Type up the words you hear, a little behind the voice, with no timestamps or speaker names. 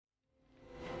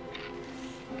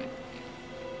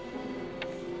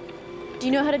Do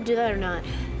you know how to do that or not?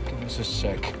 Give us a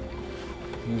sec.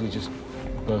 Usually just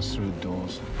burst through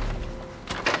doors.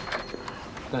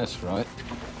 That's right.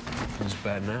 Who's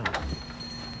bad now?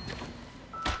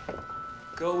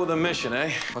 Go with a mission,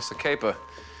 eh? What's the caper?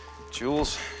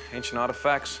 Jewels, ancient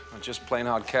artifacts, or just plain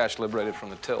hard cash liberated from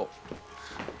the till?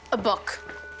 A book.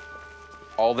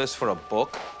 All this for a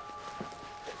book?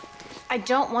 I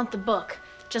don't want the book,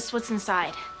 just what's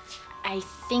inside. I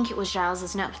think it was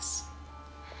Giles's notes.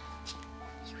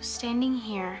 He was standing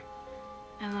here,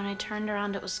 and when I turned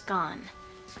around, it was gone.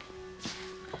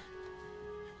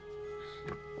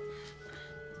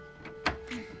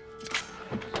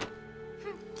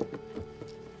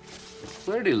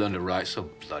 Where did he learn to write so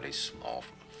bloody small?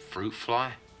 Fruit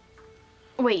fly?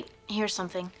 Wait, here's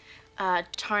something.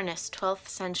 Tarnus, 12th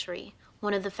century.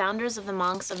 One of the founders of the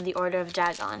monks of the Order of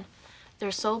Dagon.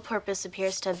 Their sole purpose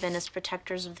appears to have been as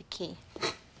protectors of the key.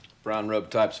 Brown robe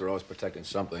types are always protecting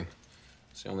something.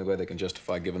 It's the only way they can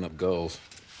justify giving up girls.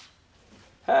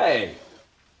 Hey!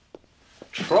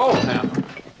 Troll now!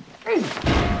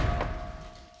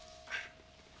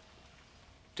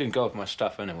 Didn't go with my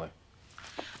stuff anyway.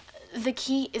 The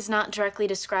key is not directly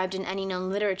described in any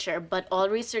known literature, but all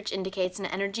research indicates an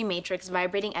energy matrix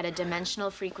vibrating at a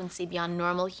dimensional frequency beyond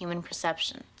normal human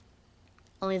perception.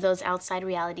 Only those outside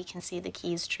reality can see the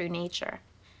key's true nature.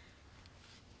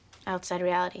 Outside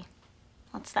reality.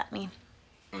 What's that mean?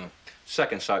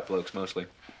 Second sight blokes, mostly.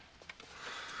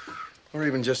 Or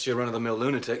even just your run-of-the-mill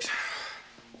lunatics.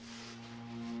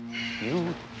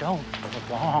 You don't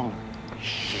belong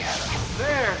here.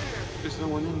 There! There's no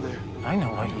one in there. I know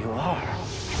what you are.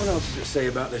 What else does it say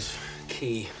about this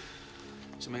key?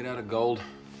 Is it made out of gold?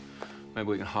 Maybe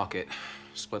we can hawk it,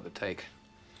 split the take.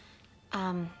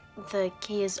 The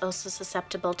key is also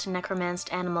susceptible to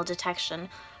necromanced animal detection,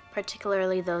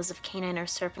 particularly those of canine or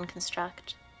serpent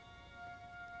construct.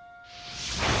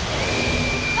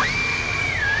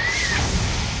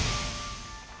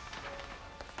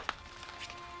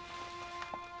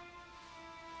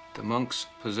 The monks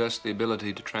possess the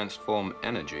ability to transform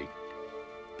energy,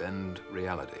 bend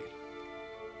reality.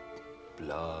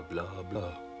 Blah, blah,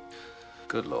 blah.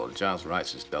 Good Lord, Giles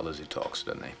writes as dull as he talks,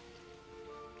 doesn't he?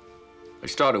 They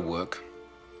started work,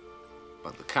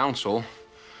 but the council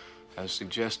has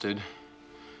suggested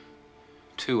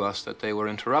to us that they were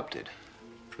interrupted,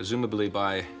 presumably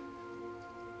by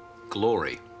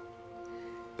glory.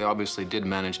 They obviously did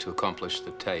manage to accomplish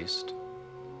the task.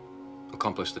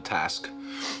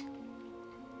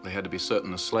 They had to be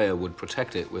certain the Slayer would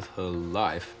protect it with her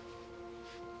life.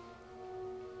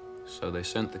 So they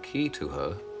sent the key to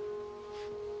her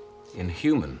in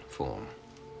human form.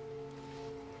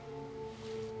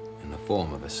 In the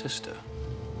form of a sister.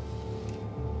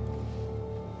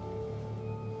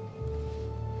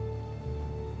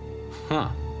 Huh.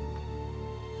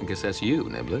 I guess that's you,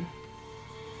 Nibbler.